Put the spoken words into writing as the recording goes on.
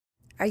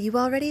Are you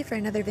all ready for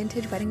another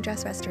vintage wedding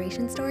dress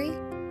restoration story?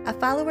 A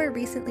follower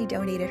recently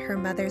donated her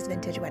mother's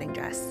vintage wedding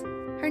dress.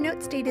 Her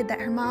note stated that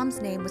her mom's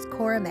name was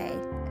Cora May.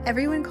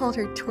 Everyone called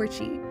her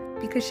Torchy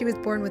because she was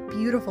born with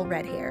beautiful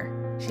red hair.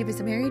 She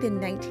was married in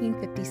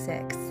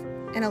 1956.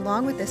 And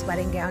along with this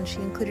wedding gown,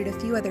 she included a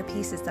few other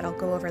pieces that I'll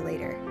go over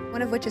later.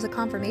 One of which is a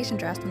confirmation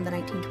dress from the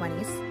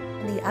 1920s,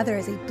 and the other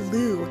is a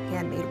blue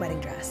handmade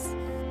wedding dress.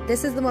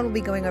 This is the one we'll be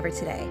going over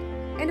today.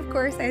 And of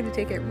course, I had to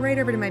take it right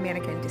over to my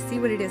mannequin to see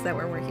what it is that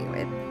we're working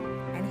with.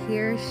 And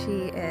here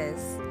she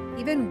is.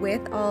 Even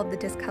with all of the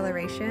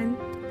discoloration,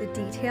 the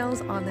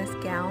details on this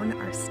gown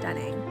are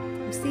stunning.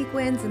 From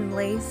sequins and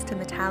lace to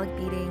metallic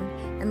beading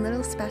and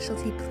little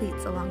specialty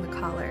pleats along the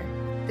collar.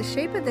 The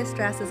shape of this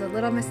dress is a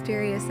little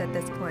mysterious at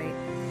this point,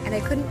 and I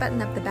couldn't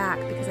button up the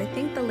back because I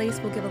think the lace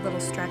will give a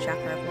little stretch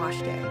after I've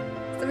washed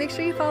it. So make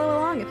sure you follow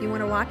along if you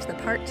want to watch the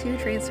part 2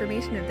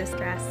 transformation of this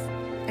dress.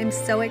 I'm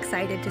so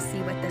excited to see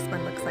what this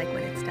one looks like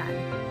when it's done,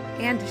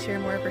 and to share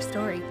more of her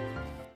story.